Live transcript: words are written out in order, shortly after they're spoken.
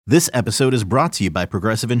This episode is brought to you by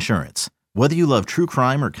Progressive Insurance. Whether you love true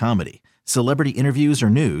crime or comedy, celebrity interviews or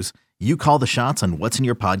news, you call the shots on what's in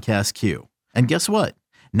your podcast queue. And guess what?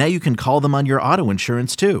 Now you can call them on your auto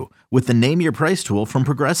insurance too with the Name Your Price tool from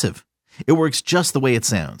Progressive. It works just the way it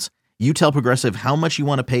sounds. You tell Progressive how much you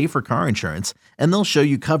want to pay for car insurance, and they'll show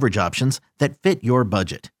you coverage options that fit your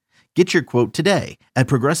budget. Get your quote today at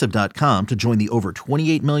Progressive.com to join the over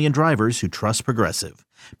 28 million drivers who trust Progressive.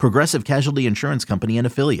 Progressive Casualty Insurance Company and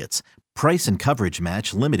Affiliates. Price and coverage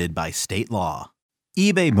match limited by state law.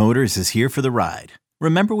 eBay Motors is here for the ride.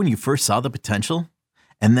 Remember when you first saw the potential?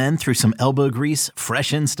 And then through some elbow grease,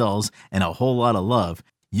 fresh installs, and a whole lot of love,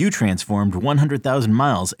 you transformed 100,000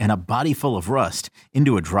 miles and a body full of rust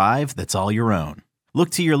into a drive that's all your own.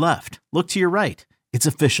 Look to your left. Look to your right. It's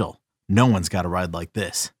official. No one's got a ride like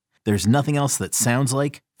this. There's nothing else that sounds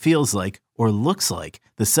like, feels like, or looks like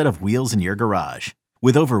the set of wheels in your garage.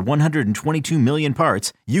 With over 122 million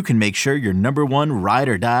parts, you can make sure your number one ride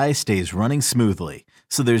or die stays running smoothly.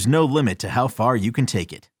 So there's no limit to how far you can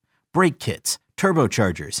take it. Brake kits,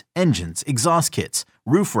 turbochargers, engines, exhaust kits,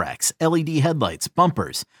 roof racks, LED headlights,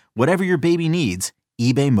 bumpers, whatever your baby needs,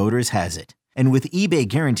 eBay Motors has it. And with eBay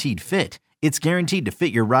Guaranteed Fit, it's guaranteed to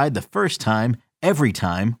fit your ride the first time, every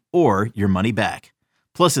time, or your money back.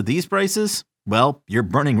 Plus, at these prices, well, you're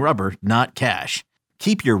burning rubber, not cash.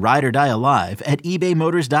 Keep your ride or die alive at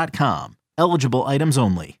ebaymotors.com. Eligible items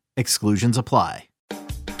only. Exclusions apply.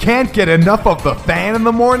 Can't get enough of the Fan in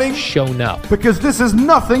the morning? Shown up. Because this is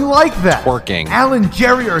nothing like that. Working. Al and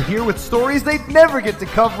Jerry are here with stories they'd never get to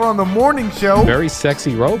cover on the morning show. Very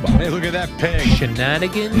sexy robot. Hey, look at that pig.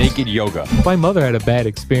 Shenanigans. Naked yoga. My mother had a bad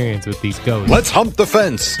experience with these ghosts. Let's hump the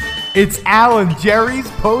fence. It's Al and Jerry's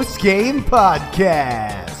post-game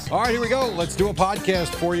podcast. All right, here we go. Let's do a podcast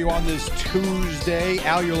for you on this Tuesday.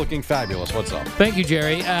 Al, you're looking fabulous. What's up? Thank you,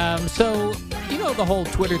 Jerry. So, you know the whole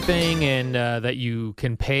Twitter thing and that you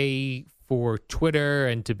can pay for Twitter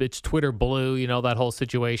and it's Twitter Blue, you know, that whole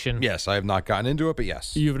situation? Yes, I have not gotten into it, but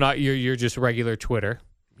yes. You're just regular Twitter.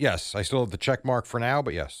 Yes, I still have the check mark for now,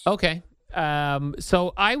 but yes. Okay.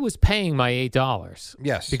 So I was paying my $8.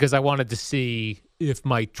 Yes. Because I wanted to see if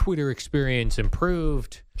my Twitter experience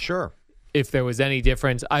improved. Sure. If there was any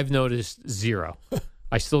difference. I've noticed zero.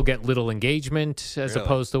 I still get little engagement as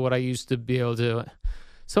opposed to what I used to be able to.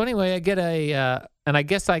 So anyway, I get and I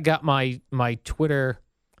guess I got my Twitter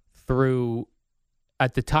through,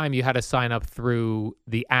 at the time you had to sign up through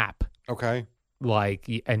the app. Okay.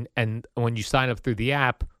 And when you sign up through the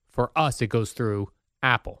app, for us, it goes through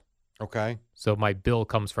Apple. Okay. So my bill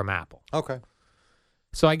comes from Apple. Okay.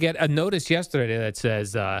 So I get a notice yesterday that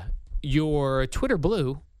says, your Twitter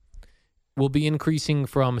Blue will be increasing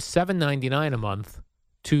from $7.99 a month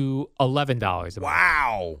to $11 a month.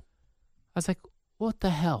 Wow. I was like, what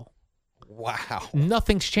the hell? Wow.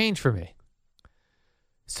 Nothing's changed for me.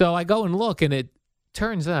 So I go and look, and it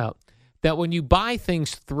turns out that when you buy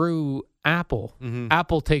things through Apple,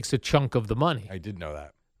 Apple takes a chunk of the money. I did know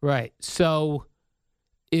that. Right. So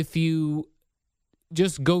if you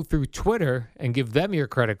just go through Twitter and give them your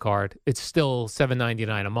credit card, it's still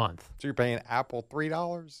 $7.99 a month. So you're paying Apple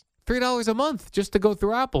 $3? $3 a month just to go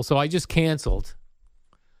through Apple. So I just canceled.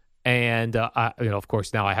 And, of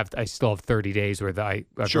course, now I still have 30 days where I've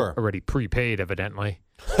already prepaid, evidently.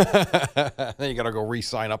 Then you got to go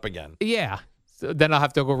re-sign up again. Yeah. So then I'll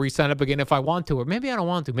have to go re-sign up again if I want to, or maybe I don't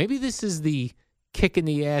want to. Maybe this is the kick in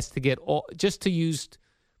the ass to get just to use,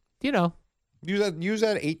 Use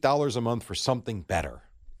that $8 a month for something better.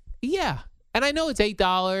 Yeah. And I know it's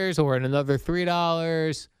 $8 or another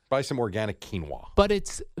 $3. Buy some organic quinoa. But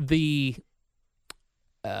it's the,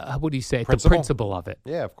 what do you say? Principle? The principle of it.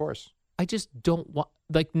 Yeah, of course. I just don't want,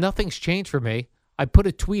 nothing's changed for me. I put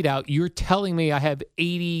a tweet out. You're telling me I have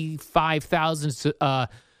 85,000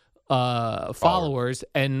 followers,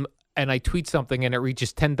 and I tweet something and it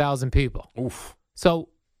reaches 10,000 people. Oof. So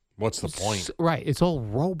what's the point? Right. It's all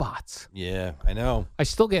robots. Yeah, I know. I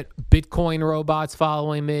still get Bitcoin robots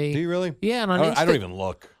following me. Do you really? Yeah. And I don't even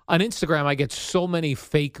look. On Instagram, I get so many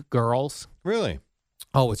fake girls. Really?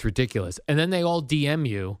 Oh, it's ridiculous. And then they all DM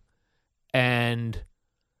you, and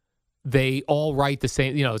they all write the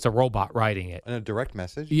same. It's a robot writing it. And a direct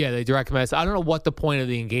message? Yeah, they direct message. I don't know what the point of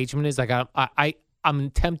the engagement is. Like I'm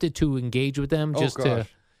tempted to engage with them just to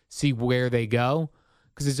see where they go,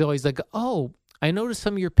 because it's always like, oh, I noticed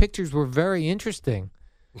some of your pictures were very interesting.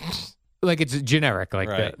 Like it's generic, like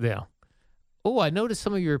right. that. Oh, I noticed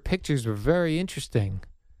some of your pictures were very interesting.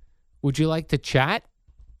 Would you like to chat?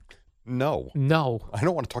 No. I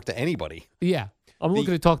don't want to talk to anybody. Yeah. I'm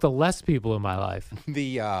looking to talk to less people in my life.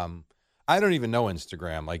 I I don't even know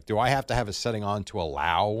Instagram. Like, do I have to have a setting on to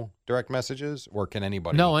allow direct messages, or can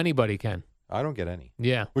anybody? No, anybody can. I don't get any.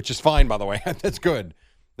 Yeah. Which is fine, by the way. That's good.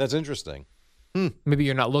 That's interesting. Maybe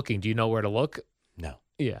you're not looking. Do you know where to look? No.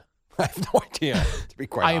 Yeah. I have no idea, to be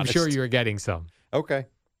quite I am honest. sure you're getting some. Okay.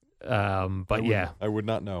 But yeah. I would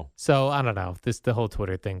not know. So I don't know. The whole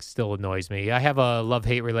Twitter thing still annoys me. I have a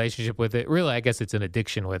love-hate relationship with it. Really, I guess it's an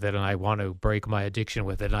addiction with it, and I want to break my addiction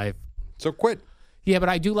with it. So quit. Yeah, but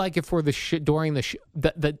I do like it for during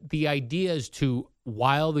the the idea is to,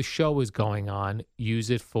 while the show is going on,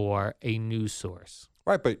 use it for a news source.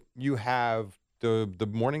 Right, but you have the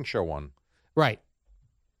morning show one. Right.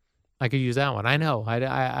 I could use that one. I know.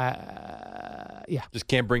 Yeah. Just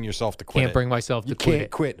can't bring yourself to quit. Can't bring myself to You quit.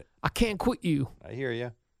 can't quit. I can't quit you. I hear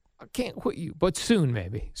you. I can't quit you. But soon,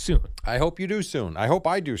 maybe. Soon. I hope you do soon. I hope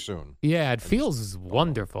I do soon. Yeah, it feels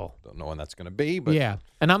wonderful. Don't know when that's going to be, but Yeah.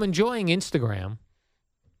 And I'm enjoying Instagram.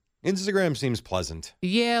 Instagram seems pleasant.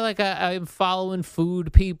 Yeah, like I'm following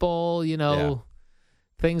food people,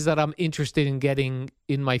 things that I'm interested in getting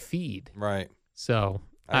in my feed. Right. So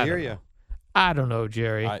I hear don't you. know. I don't know,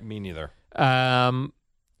 Jerry. Me neither.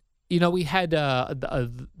 We had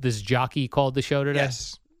this jockey called the show today.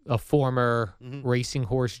 Yes. A former racing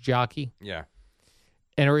horse jockey. Yeah.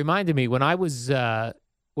 And it reminded me when I was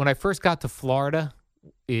when I first got to Florida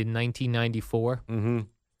in 1994.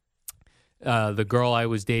 Mm-hmm. The girl I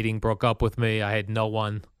was dating broke up with me. I had no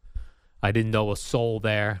one. I didn't know a soul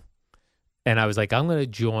there. And I was like, I'm going to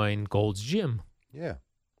join Gold's Gym. Yeah.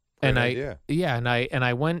 And Great idea.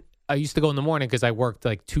 I went. I used to go in the morning because I worked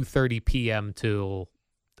like 2:30 p.m. till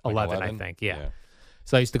 11, I think. Yeah.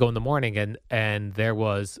 So I used to go in the morning, and there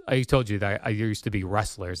was, I told you that I used to be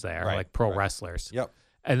wrestlers there, Right, like pro right. wrestlers. Yep.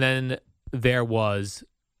 And then there was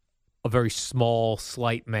a very small,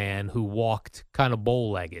 slight man who walked kind of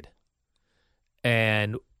bow-legged.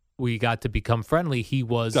 And we got to become friendly. He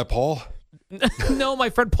was... Is that Paul? No, my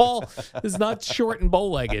friend Paul is not short and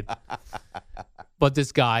bow-legged. But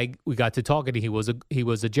this guy, we got to talking. He was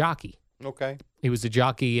a jockey. Okay. He was a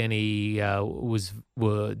jockey, and he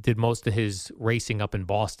did most of his racing up in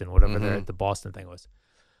Boston, whatever the Boston thing was.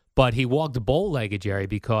 But he walked bow-legged, Jerry,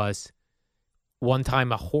 because one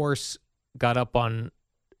time a horse got up on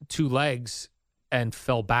two legs and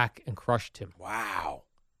fell back and crushed him. Wow.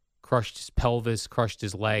 Crushed his pelvis, crushed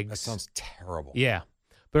his legs. That sounds terrible. Yeah.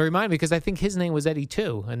 But it reminded me, because I think his name was Eddie,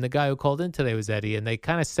 too, and the guy who called in today was Eddie, and they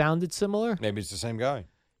kind of sounded similar. Maybe it's the same guy.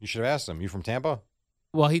 You should have asked him. You from Tampa?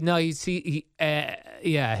 Well, I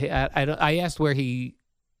asked where he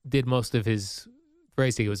did most of his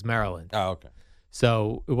racing. It was Maryland. Oh, okay.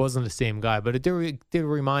 So it wasn't the same guy, but it did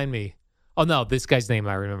remind me. Oh, no, this guy's name,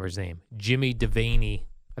 I remember his name. Jimmy Devaney.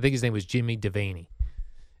 I think his name was Jimmy Devaney.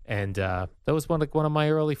 And that was one of my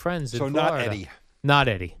early friends in So Florida. not Eddie. Not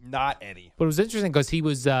Eddie. Not Eddie. But it was interesting because he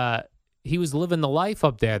was living the life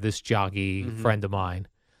up there, this jockey friend of mine.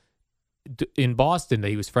 In Boston,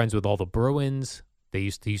 he was friends with all the Bruins. They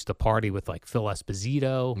used to party with like Phil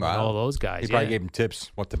Esposito and all those guys. He probably gave him tips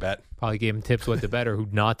what to bet. Probably gave him tips what to bet or who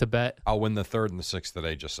not to bet. I'll win the 3rd and the 6th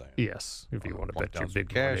today, just saying. Yes, if you want to Plunk bet your down some big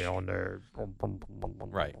cash. money on there.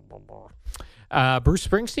 Right. Bruce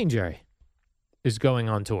Springsteen, Jerry, is going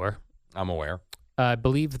on tour. I'm aware. I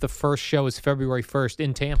believe the first show is February 1st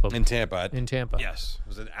in Tampa. In Tampa. In Tampa. Yes.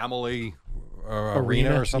 Was it Amalie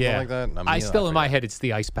Arena or something Yeah. like that? I still, in my forget. head, it's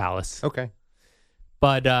the Ice Palace. Okay.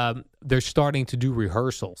 But they're starting to do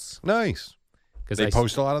rehearsals. Nice. Because They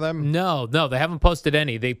post a lot of them? No, they haven't posted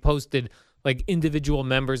any. They posted, like, individual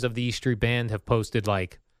members of the E Street Band have posted,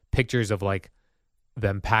 like, pictures of, like,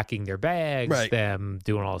 them packing their bags, Right. them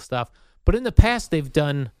doing all the stuff. But in the past, they've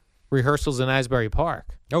done rehearsals in Asbury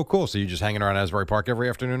Park. Oh, cool. So you're just hanging around Asbury Park every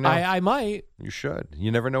afternoon now? I might. You should.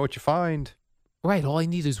 You never know what you find. Right. All I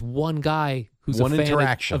need is one guy who's One a fan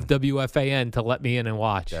interaction. of WFAN to let me in and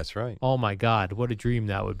watch. That's right. Oh, my God. What a dream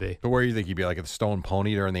that would be. But where do you think you'd be, like at the Stone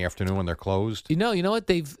Pony during the afternoon when they're closed? You know what?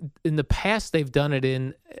 In the past, they've done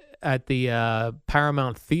it at the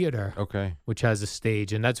Paramount Theater, Okay. which has a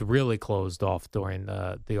stage, and that's really closed off during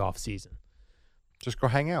the off season. Just go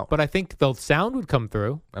hang out. But I think the sound would come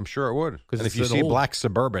through. I'm sure it would. 'Cause And if it's you an see a old- black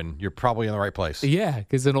Suburban, you're probably in the right place. Yeah,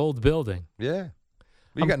 because an old building. Yeah.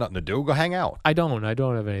 You got nothing to do. Go hang out. I don't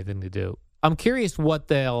have anything to do. I'm curious what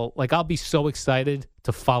they'll like. I'll be so excited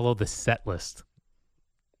to follow the set list.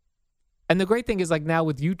 And the great thing is, like now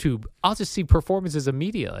with YouTube, I'll just see performances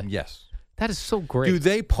immediately. Yes. That is so great. Do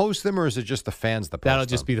they post them or is it just the fans that post That'll them?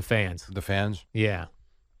 just be the fans. The fans? Yeah.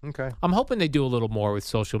 Okay. I'm hoping they do a little more with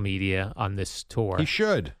social media on this tour. He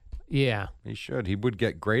should. Yeah. He should. He would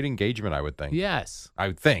get great engagement, I would think. Yes. I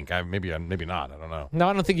would think. Maybe not. I don't know. No,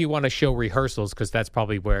 I don't think you want to show rehearsals because that's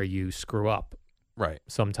probably where you screw up Right.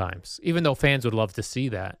 sometimes, even though fans would love to see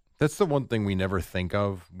that. That's the one thing we never think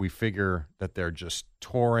of. We figure that they're just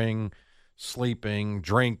touring, sleeping,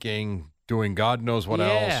 drinking, doing God knows what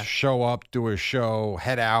else, show up, do a show,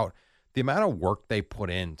 head out. The amount of work they put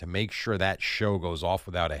in to make sure that show goes off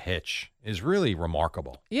without a hitch is really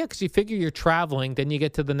remarkable. Yeah, because you figure you're traveling, then you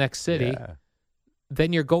get to the next city, Yeah.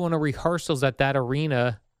 then you're going to rehearsals at that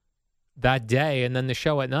arena that day, and then the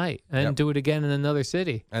show at night, and Yep. do it again in another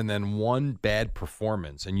city. And then one bad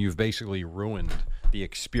performance, and you've basically ruined the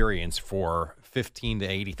experience for 15 to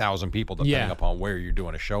 80,000 people, depending Yeah. upon where you're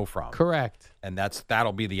doing a show from. Correct. And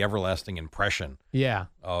that'll be the everlasting impression Yeah.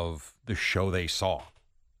 of the show they saw.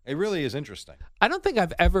 It really is interesting. I don't think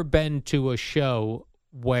I've ever been to a show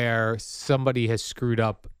where somebody has screwed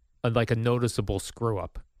up, like a noticeable screw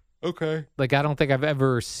up. Okay. Like, I don't think I've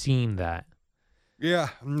ever seen that. Yeah,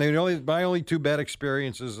 my only two bad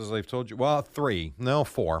experiences, as I've told you, well,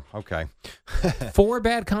 4. Okay. 4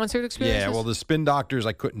 bad concert experiences? Yeah, well, the Spin Doctors,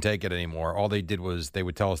 I couldn't take it anymore. All they did was they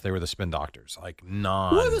would tell us they were the Spin Doctors. Like,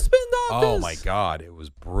 We're the Spin Doctors! Oh, my God. It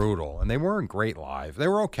was brutal. And they weren't great live. They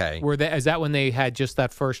were okay. Is that when they had just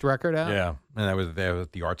that first record out? Yeah, and that was there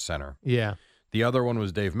at the Arts Center. Yeah. The other one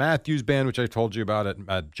was Dave Matthews Band, which I told you about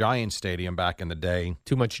at Giant Stadium back in the day.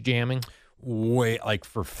 Too much jamming? Wait, like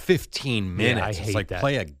for 15 minutes. Yeah, I It's hate like, that.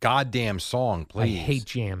 play a goddamn song, please. I hate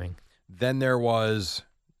jamming. Then there was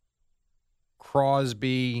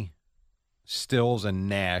Crosby, Stills, and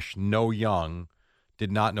Nash. No Young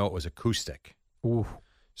did not know it was acoustic. Ooh.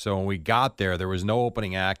 So when we got there was no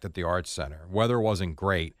opening act at the Arts Center. Weather wasn't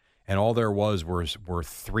great, and all there were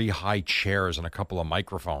 3 high chairs and a couple of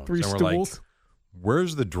microphones. 3 and we're stools? like,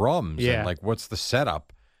 where's the drums? Yeah. And like, what's the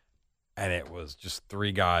setup? And it was just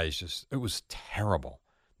 3 guys. It was terrible.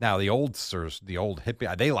 Now the old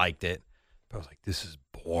hippie, they liked it, but I was like, this is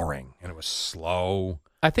boring, and it was slow.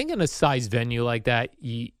 I think in a size venue like that,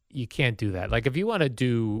 you can't do that. Like, if you want to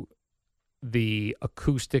do the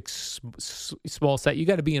acoustic small set, you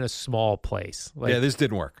got to be in a small place. Like, Yeah, this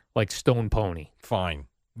didn't work. like Stone Pony, Fine,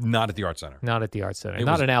 not at the Arts Center, not at the Art Center, It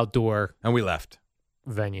not was- an outdoor and we left.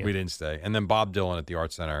 venue. We didn't stay. And then Bob Dylan at the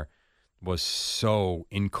Arts Center was so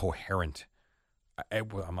incoherent.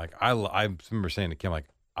 I'm like, I remember saying to Kim, like,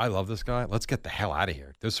 I love this guy. Let's get the hell out of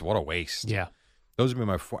here. What a waste. Yeah. Those have been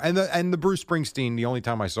my 4. And the Bruce Springsteen, the only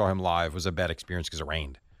time I saw him live was a bad experience because it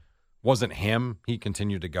rained. Wasn't him. He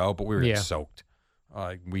continued to go, but we were Yeah. soaked.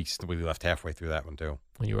 We left halfway through that one too.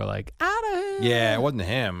 When you were like, out of here. Yeah, it wasn't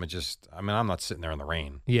him. I'm not sitting there in the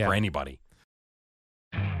rain for anybody.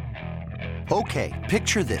 Okay,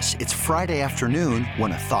 picture this. It's Friday afternoon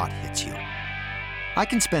when a thought hits you. I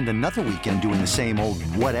can spend another weekend doing the same old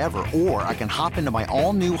whatever, or I can hop into my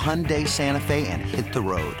all-new Hyundai Santa Fe and hit the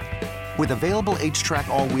road. With available H-Track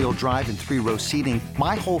all-wheel drive and 3-row seating,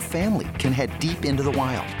 my whole family can head deep into the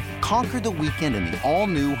wild. Conquer the weekend in the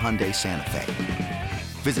all-new Hyundai Santa Fe.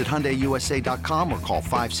 Visit HyundaiUSA.com or call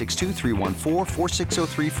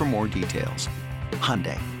 562-314-4603 for more details.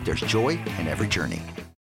 Hyundai, there's joy in every journey.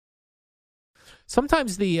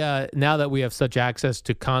 Sometimes now that we have such access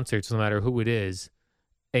to concerts, no matter who it is,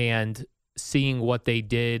 and seeing what they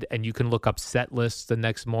did, and you can look up set lists the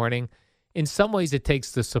next morning, in some ways it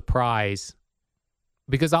takes the surprise,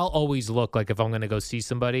 because I'll always look, like if I'm going to go see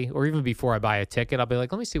somebody, or even before I buy a ticket, I'll be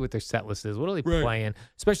like, let me see what their set list is. What are they playing?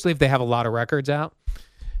 Especially if they have a lot of records out.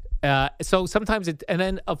 So sometimes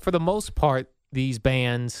for the most part, these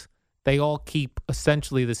bands, they all keep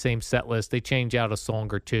essentially the same set list. They change out a song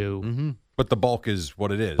or two. Mm-hmm. But the bulk is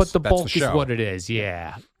what it is. But the That's bulk is show. what it is,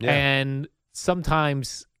 yeah. Yeah. And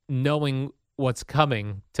sometimes knowing what's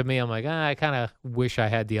coming, to me, I'm like, I kind of wish I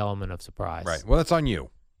had the element of surprise. Right. Well, that's on you.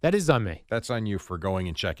 That is on me. That's on you for going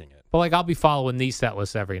and checking it. But like, I'll be following these set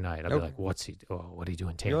lists every night. I'll Nope. be like, what are you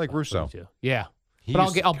doing, Tampa? You're like What Russo. do you do? Yeah. He But I'll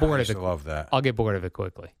used- get God, bored I of used it. to love that. I'll get bored of it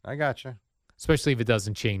quickly, I gotcha. especially if it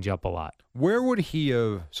doesn't change up a lot. Where would he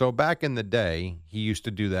have? So back in the day, he used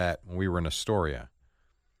to do that when we were in Astoria.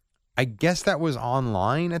 I guess that was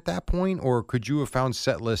online at that point, or could you have found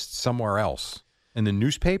set lists somewhere else? In the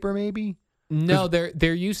newspaper, maybe? No, there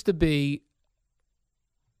used to be,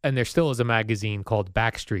 and there still is a magazine called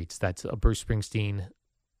Backstreets. That's a Bruce Springsteen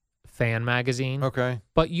fan magazine. Okay.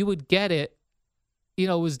 But you would get it, it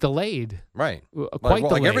was delayed. Right. Quite like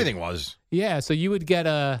delayed. everything was. Yeah, so you would get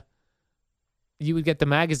the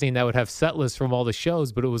magazine that would have set lists from all the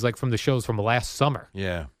shows, but it was like from the shows from last summer.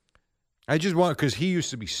 Yeah. I just want, because he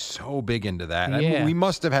used to be so big into that. I Yeah. mean, we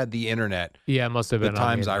must have had the internet. Yeah, it must have The been on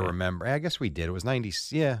times I internet. remember. I guess we did. It was 90.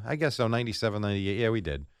 Yeah, I guess so. 97, 98. Yeah, we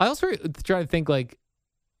did. I also try to think like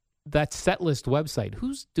that set list website.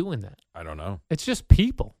 Who's doing that? I don't know. It's just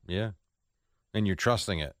people. Yeah. And you're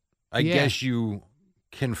trusting it. I Yeah. guess you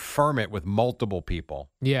confirm it with multiple people.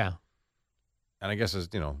 Yeah. And I guess there's,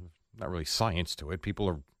 not really science to it. People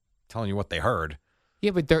are telling you what they heard.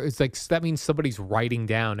 Yeah, but it's like that means somebody's writing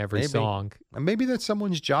down every Maybe. song. And maybe that's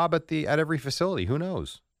someone's job at every facility. Who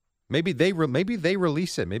knows? Maybe they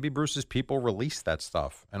release it. Maybe Bruce's people release that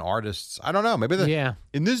stuff. And artists, I don't know. Maybe Yeah.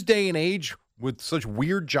 in this day and age with such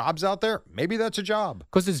weird jobs out there, maybe that's a job.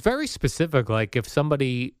 Because it's very specific. Like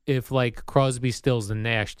if like Crosby, Stills, and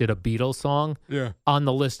Nash did a Beatles song, Yeah. on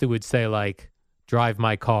the list it would say like "Drive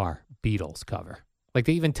My Car" Beatles cover. Like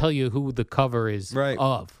they even tell you who the cover is Right.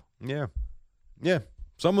 of. Yeah. Yeah.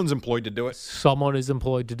 Someone's employed to do it. Someone is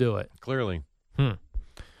employed to do it. Clearly. Now,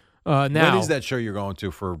 When is that show you're going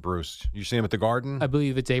to for Bruce? You see him at the Garden? I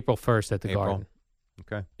believe it's April 1st at the April. Garden.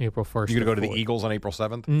 Okay. April 1st. You going to go to the 4th. Eagles on April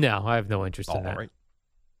 7th? No, I have no interest All in that. right.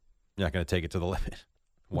 You're not going to take it to the limit.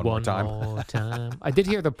 One more time. more time. I did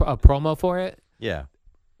hear a promo for it. Yeah.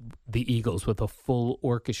 The Eagles with a full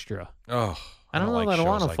orchestra. Oh, I don't know that I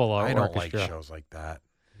want a full I don't like orchestra. shows like that.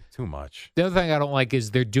 Too much. The other thing I don't like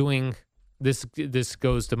is they're doing this. This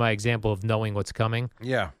goes to my example of knowing what's coming.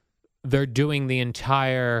 Yeah. They're doing the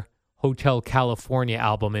entire Hotel California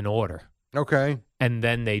album in order, Okay. and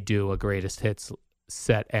then they do a greatest hits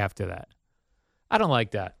set after that. I don't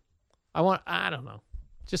like that. I don't know.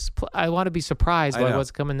 I want to be surprised I by know. what's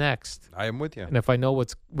coming next. I am with you. And if I know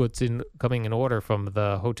what's coming in order from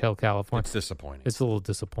the Hotel California, It's disappointing. it's a little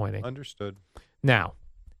disappointing. Understood. Now,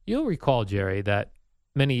 you'll recall, Jerry, that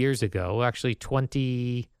many years ago, actually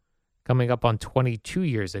coming up on 22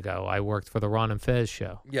 years ago, I worked for the Ron and Fez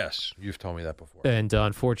show. Yes, you've told me that before. And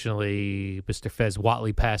unfortunately, Mr. Fez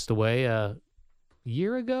Watley passed away a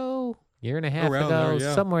year and a half Around ago, there,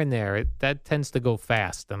 yeah. somewhere in there. That tends to go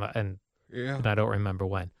fast, and Yeah. I don't remember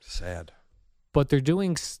when. Sad. But they're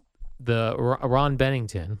doing the Ron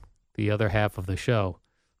Bennington, the other half of the show.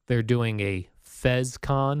 They're doing a Fez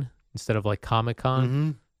Con instead of like Comic Con.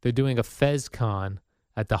 Mm-hmm. They're doing a Fez Con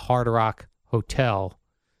at the Hard Rock Hotel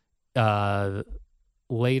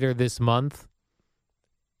later this month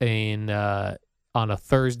on a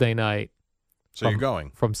Thursday night So you're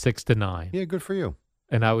going? from 6 to 9. Yeah, good for you.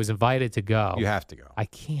 And I was invited to go. You have to go. I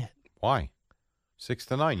can't. Why? 6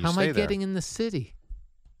 to 9. You How am stay I there. getting in the city?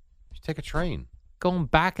 You take a train. Going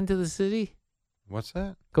back into the city? What's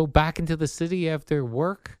that? Go back into the city after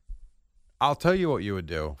work? I'll tell you what you would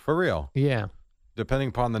do. For real. Yeah. Depending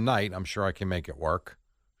upon the night, I'm sure I can make it work.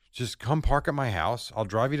 Just come park at my house. I'll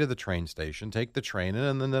drive you to the train station, take the train,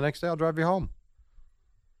 and then the next day I'll drive you home.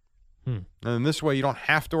 And this way you don't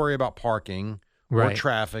have to worry about parking or Right.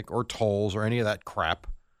 traffic or tolls or any of that crap.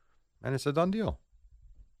 And it's a done deal.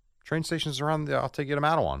 Train stations around I'll take you to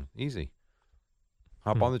Mattawan. Easy.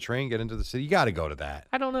 Hop on the train, get into the city. You got to go to that.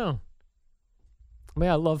 I don't know. I mean,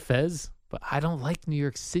 I love Fez, but I don't like New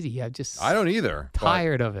York City. I'm just I don't either. but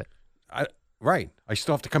tired of it. Right. I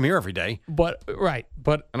still have to come here every day, But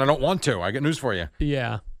and I don't want to. I got news for you.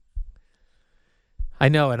 yeah. I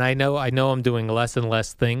know, and I know I'm doing less and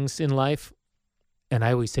less things in life. And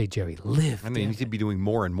I always say, Jerry, live. And they damn need to it. be doing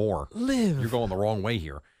more and more. Live. You're going the wrong way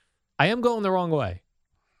here. I am going the wrong way.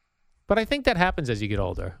 But I think that happens as you get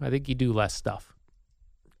older. I think you do less stuff.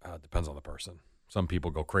 Depends on the person. Some people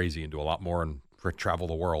go crazy and do a lot more and travel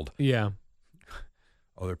the world. Yeah.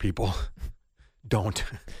 Other people don't.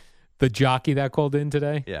 The jockey that called in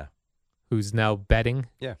today, Yeah. who's now betting.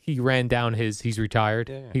 Yeah. He ran down he's retired.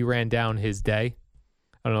 Yeah, yeah. He ran down his day.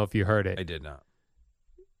 I don't know if you heard it. I did not.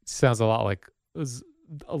 Sounds a lot like it was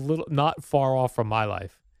a little not far off from my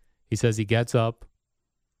life. He says he gets up,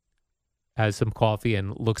 has some coffee,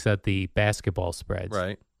 and looks at the basketball spreads.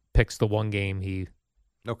 Right. Picks the one game he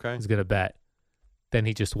Okay. is going to bet. Then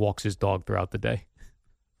he just walks his dog throughout the day.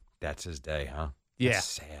 That's his day, huh? Yeah. That's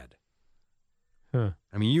sad. Huh.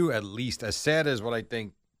 I mean, you at least, as sad as what I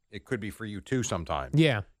think it could be for you too sometimes,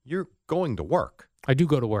 Yeah. you're going to work. I do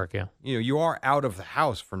go to work, yeah. You are out of the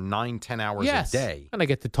house for 9-10 hours yes. a day. And I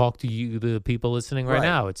get to talk to you, the people listening right, Right.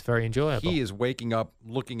 now. It's very enjoyable. He is waking up,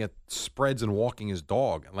 looking at spreads and walking his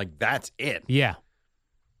dog. Like, that's it. Yeah,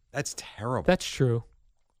 That's terrible. that's true.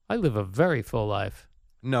 I live a very full life.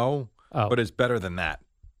 No, Oh. but it's better than that.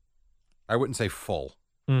 I wouldn't say full.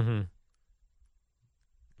 Mm-hmm.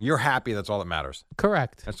 You're happy. That's all that matters.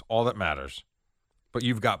 Correct. That's all that matters. But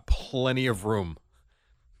you've got plenty of room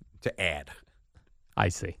to add. I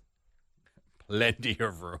see. Plenty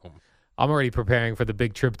of room. I'm already preparing for the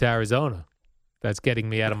big trip to Arizona. That's getting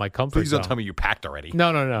me out of my comfort Please zone. don't tell me you packed already.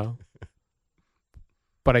 No.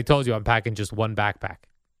 But I told you I'm packing just one backpack.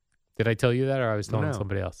 Did I tell you that, or I was telling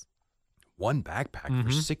somebody else? One backpack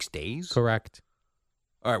for 6 days? Correct.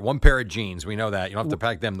 All right, one pair of jeans. We know that. You don't have to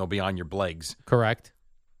pack them. They'll be on your legs. Correct.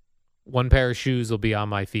 One pair of shoes will be on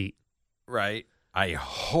my feet. Right. I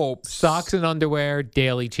hope. Socks and underwear,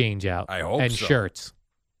 daily change out. I hope and so. shirts.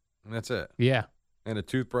 And that's it. Yeah. And a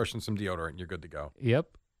toothbrush and some deodorant. You're good to go. Yep.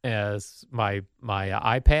 As my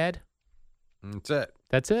iPad. And that's it.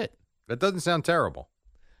 That's it. That doesn't sound terrible.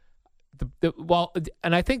 Well,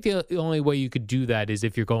 and I think the only way you could do that is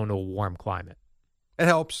if you're going to a warm climate. It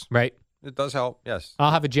helps. Right? It does help. Yes.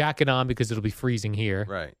 I'll have a jacket on because it'll be freezing here.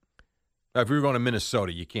 Right. Now, if we were going to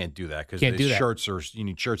Minnesota, you can't do that because Can't do that. shirts are you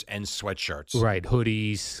need shirts and sweatshirts. Right.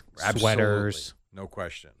 Hoodies, Absolutely. sweaters. No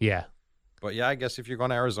question. Yeah. But yeah, I guess if you're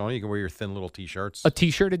going to Arizona, you can wear your thin little T-shirts. A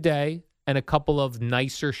T-shirt a day and a couple of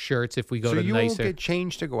nicer shirts if we go so to you nicer. won't get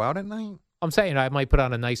changed to go out at night? I'm saying I might put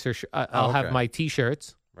on a nicer I'll have okay. my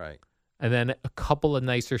T-shirts Right. and then a couple of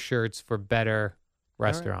nicer shirts for better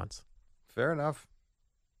restaurants. Fair enough.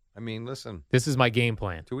 I mean, listen, This is my game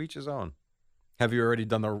plan. to each his own. Have you already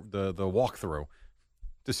done the walkthrough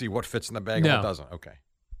to see what fits in the bag No. and what doesn't? Okay.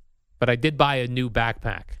 But I did buy a new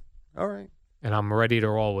backpack All right. and I'm ready to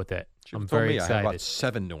roll with it. Should've I'm told very me I had about excited.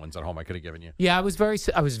 7 new ones at home I could have given you. Yeah, I was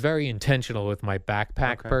very intentional with my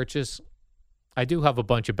backpack Okay. purchase. I do have a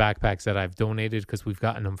bunch of backpacks that I've donated because we've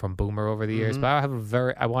gotten them from Boomer over the years. Mhm.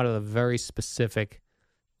 But I wanted a very specific.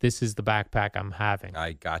 This is the backpack I'm having.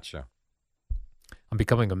 I gotcha. I'm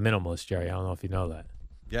becoming a minimalist, Jerry. I don't know if you know that.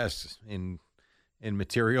 Yes, in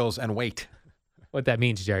materials and weight. What that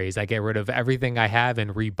means, Jerry, is I get rid of everything I have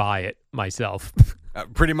and rebuy it myself.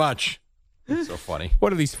 Pretty much. So funny.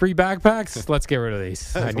 What are these free backpacks? Let's get rid of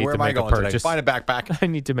these. I need Where to am I make a going today? purchase. Find a backpack. I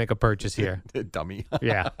need to make a purchase here. Dummy.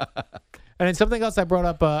 Yeah. And then something else I brought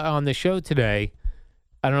up on the show today.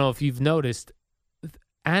 I don't know if you've noticed,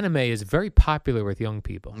 anime is very popular with young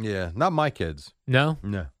people. Yeah, not my kids. No?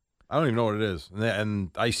 No. I don't even know what it is.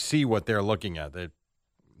 And I see what they're looking at. They're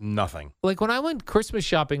nothing. Like when I went Christmas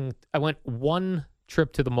shopping, I went one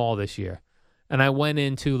trip to the mall this year. And I went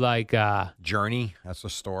into like Journey, that's a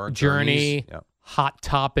store. Journey, Journeys. Yep. Hot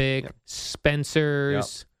Topic, Yep.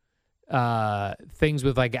 Spencer's, things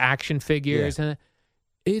with like action figures. And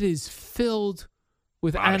it is filled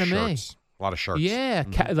with A lot of anime. shirts. A lot of shirts. Yeah,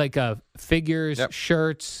 Mhm. like figures, Yep.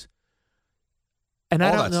 shirts, and I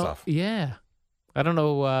All don't that know. stuff. Yeah, I don't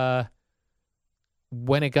know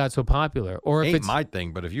when it got so popular, or if Ain't it's my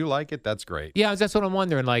thing, but if you like it, that's great. yeah. That's what I'm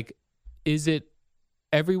wondering. Like, is it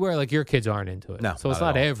everywhere? Like your kids aren't into it, No, so it's not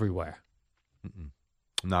not at all. everywhere. Mm-mm.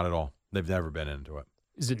 Not at all. They've never been into it.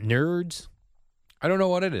 Is it nerds? I don't know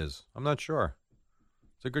what it is. I'm not sure.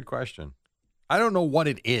 It's a good question. I don't know what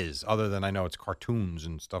it is, other than I know it's cartoons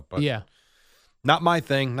and stuff, but Yeah, not my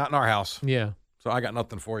thing, not in our house. yeah, So I got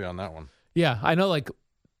nothing for you on that one. yeah. I know. Like,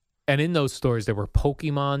 and in those stores there were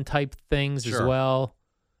Pokemon type things as Sure. well.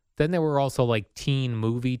 Then there were also like teen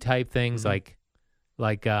movie type things, Mhm.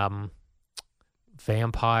 like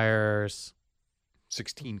vampires.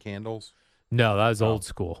 16 candles. No, that was Oh. old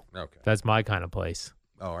school. Okay. That's my kind of place.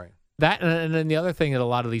 All right. That and then the other thing that a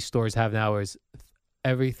lot of these stores have now is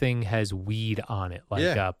everything has weed on it, like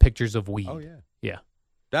Yeah. pictures of weed. Oh, yeah. Yeah.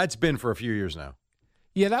 That's been for a few years now.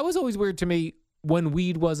 Yeah, that was always weird to me when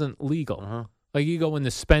weed wasn't legal. Uh-huh. Like you go in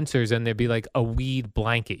the Spencer's and there'd be like a weed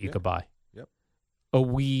blanket you Yeah. could buy. Yep. A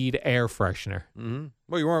weed air freshener. Mm-hmm.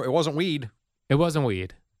 Well, it wasn't weed. It wasn't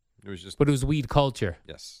weed, It was just, but it was weed culture.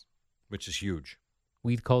 yes, which is huge.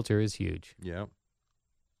 Weed culture is huge. Yeah.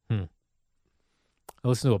 I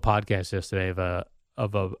listened to a podcast yesterday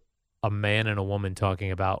of a man and a woman talking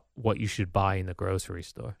about what you should buy in the grocery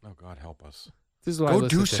store. Oh, God, help us. This is what I Go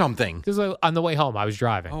listened do to. something. This is like, on the way home. I was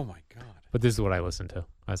driving, Oh, my God. but this is what I listened to.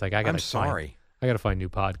 I was like, I I'm sorry. I gotta find new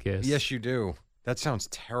podcasts. Yes, you do. That sounds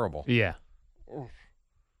terrible. Yeah.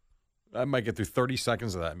 I might get through 30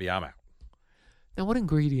 seconds of that and be, I'm out. Now, what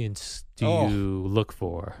ingredients do Oh. you look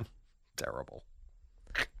for? Terrible.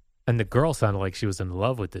 And the girl sounded like she was in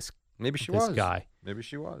love with this Maybe she this was. guy. Maybe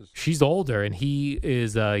she was. She's older, and he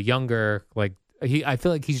is younger. Like I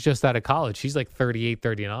feel like he's just out of college. She's like 38,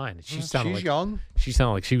 39. And She's like young. she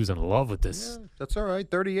sounded like she was in love with this. Yeah, that's all right.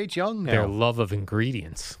 38's young now. Their love of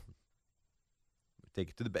ingredients. Take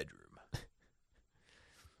it to the bedroom.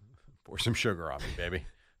 Pour some sugar on me, baby.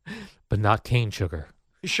 But not cane sugar.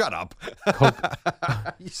 Shut up. Coke-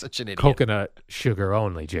 You're such an idiot. Coconut sugar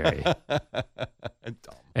only, Jerry.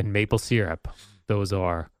 Dumb. And maple syrup. Those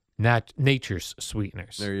are nature's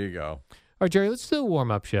sweeteners. There you go. All right, Jerry, let's do a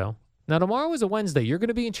warm-up show. Now, tomorrow is a Wednesday. You're going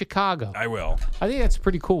to be in Chicago. I will. I think that's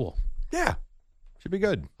pretty cool. Yeah. Should be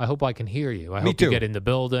good. I hope I can hear you. I Me hope too. you get in the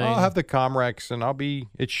building. I'll have the Comrex, and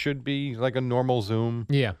it should be like a normal Zoom.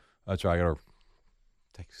 Yeah. That's right. I got to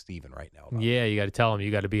text Steven right now. about Yeah, you got to tell him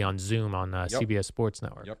you got to be on Zoom on CBS Sports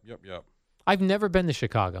Network. Yep. I've never been to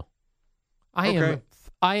Chicago. I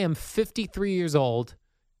am 53 years old.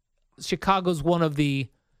 Chicago's one of the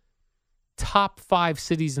top 5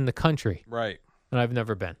 cities in the country, Right. and I've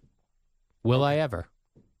never been. Will I ever?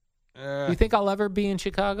 Do you think I'll ever be in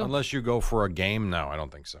Chicago? Unless you go for a game? No, I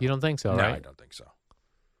don't think so. You don't think so, No, right? I don't think so.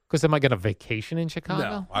 Because am I going to vacation in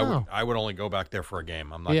Chicago? No, I would only go back there for a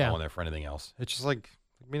game. I'm not Yeah. going there for anything else. It's just like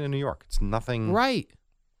being in New York. It's nothing. Right.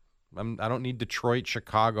 I don't need Detroit,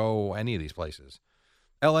 Chicago, any of these places.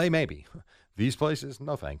 L.A. maybe. These places,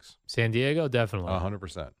 no thanks. San Diego, definitely.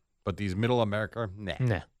 100%. But these middle America, nah.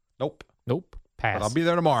 Nah. Nope. Nope. Pass. But I'll be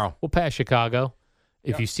there tomorrow. We'll pass Chicago.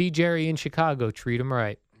 If Yeah. you see Jerry in Chicago, treat him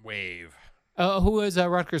right. Wave. Who is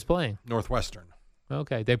Rutgers playing? Northwestern.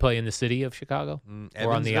 Okay. They play in the city of Chicago? Or on the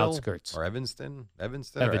Evansville outskirts? Or Evanston?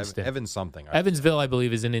 Evanston. Or Evans something. Evansville, I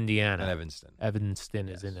believe, is in Indiana. And Evanston. Evanston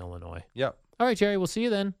is in Illinois. Yep. All right, Jerry. We'll see you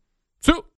then. See you.